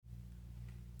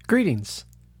Greetings.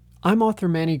 I'm author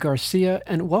Manny Garcia,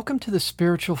 and welcome to the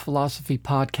Spiritual Philosophy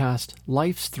Podcast,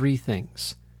 Life's Three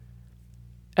Things.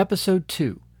 Episode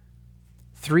 2,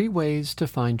 3 Ways to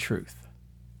Find Truth.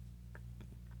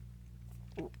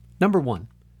 Number 1,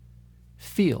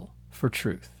 feel for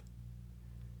truth.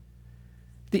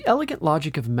 The elegant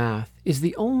logic of math is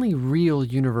the only real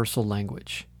universal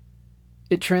language.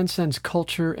 It transcends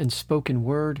culture and spoken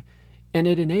word, and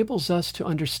it enables us to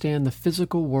understand the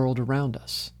physical world around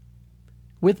us.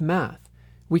 With math,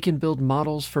 we can build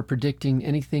models for predicting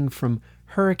anything from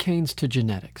hurricanes to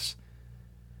genetics.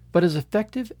 But as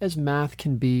effective as math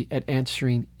can be at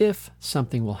answering if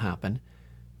something will happen,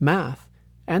 math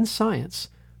and science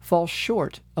fall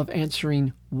short of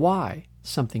answering why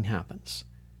something happens.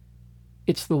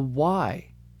 It's the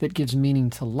why that gives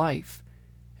meaning to life,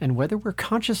 and whether we're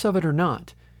conscious of it or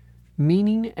not,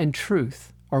 meaning and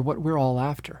truth are what we're all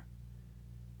after.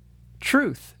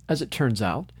 Truth, as it turns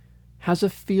out, has a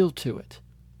feel to it.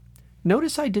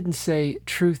 Notice I didn't say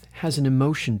truth has an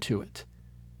emotion to it.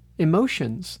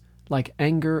 Emotions, like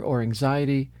anger or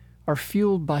anxiety, are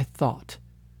fueled by thought.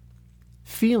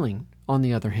 Feeling, on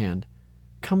the other hand,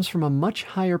 comes from a much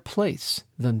higher place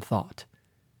than thought.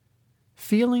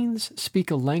 Feelings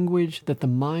speak a language that the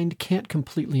mind can't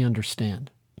completely understand.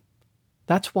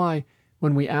 That's why,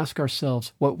 when we ask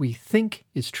ourselves what we think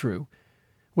is true,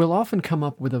 we'll often come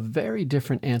up with a very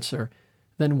different answer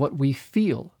than what we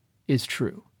feel is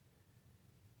true.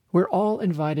 We're all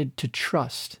invited to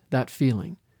trust that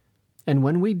feeling, and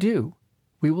when we do,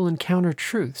 we will encounter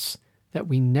truths that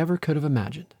we never could have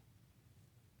imagined.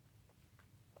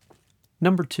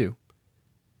 Number 2,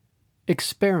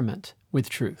 experiment with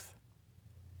truth.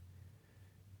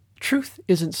 Truth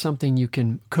isn't something you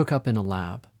can cook up in a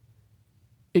lab.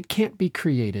 It can't be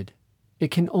created. It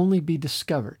can only be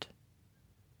discovered.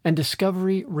 And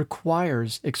discovery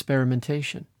requires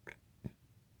experimentation.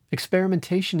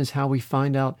 Experimentation is how we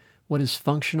find out what is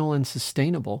functional and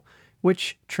sustainable,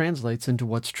 which translates into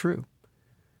what's true.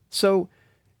 So,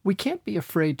 we can't be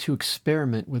afraid to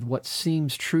experiment with what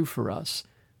seems true for us,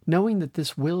 knowing that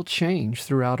this will change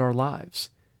throughout our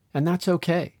lives. And that's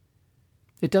okay.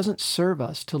 It doesn't serve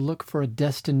us to look for a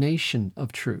destination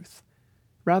of truth.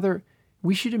 Rather,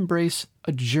 we should embrace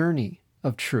a journey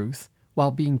of truth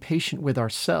while being patient with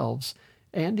ourselves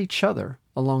and each other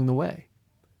along the way.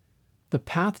 The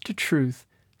path to truth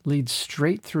leads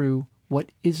straight through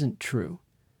what isn't true,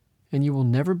 and you will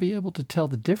never be able to tell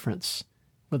the difference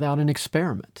without an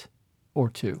experiment or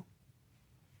two.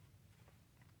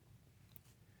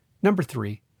 Number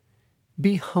 3,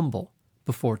 be humble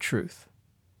before truth.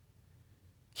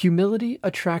 Humility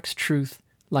attracts truth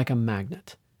like a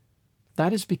magnet.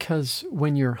 That is because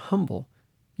when you're humble,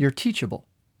 you're teachable.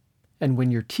 And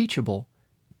when you're teachable,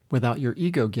 without your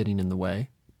ego getting in the way,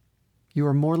 you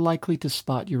are more likely to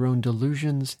spot your own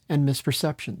delusions and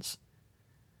misperceptions.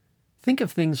 Think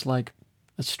of things like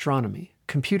astronomy,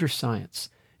 computer science,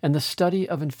 and the study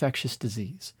of infectious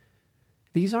disease.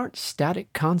 These aren't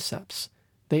static concepts.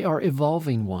 They are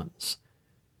evolving ones.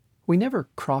 We never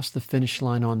cross the finish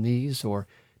line on these or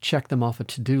check them off a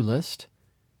to-do list.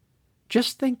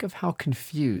 Just think of how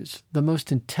confused the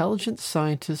most intelligent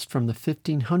scientist from the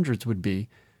 1500s would be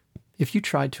if you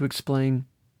tried to explain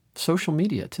social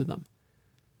media to them.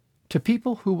 To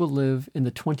people who will live in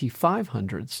the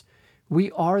 2500s,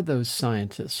 we are those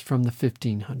scientists from the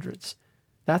 1500s.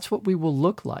 That's what we will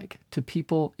look like to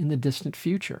people in the distant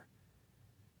future.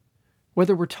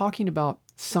 Whether we're talking about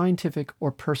scientific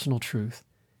or personal truth,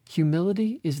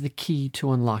 humility is the key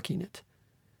to unlocking it.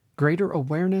 Greater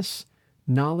awareness,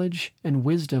 knowledge, and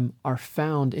wisdom are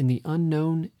found in the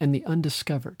unknown and the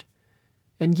undiscovered.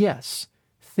 And yes,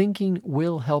 thinking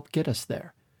will help get us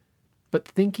there. But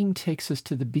thinking takes us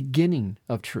to the beginning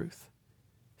of truth.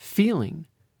 Feeling,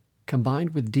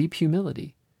 combined with deep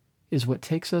humility, is what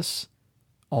takes us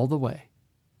all the way.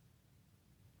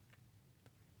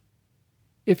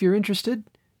 If you're interested,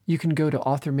 you can go to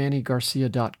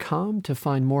authormannygarcia.com to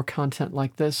find more content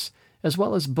like this, as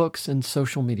well as books and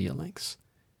social media links.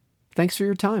 Thanks for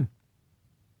your time.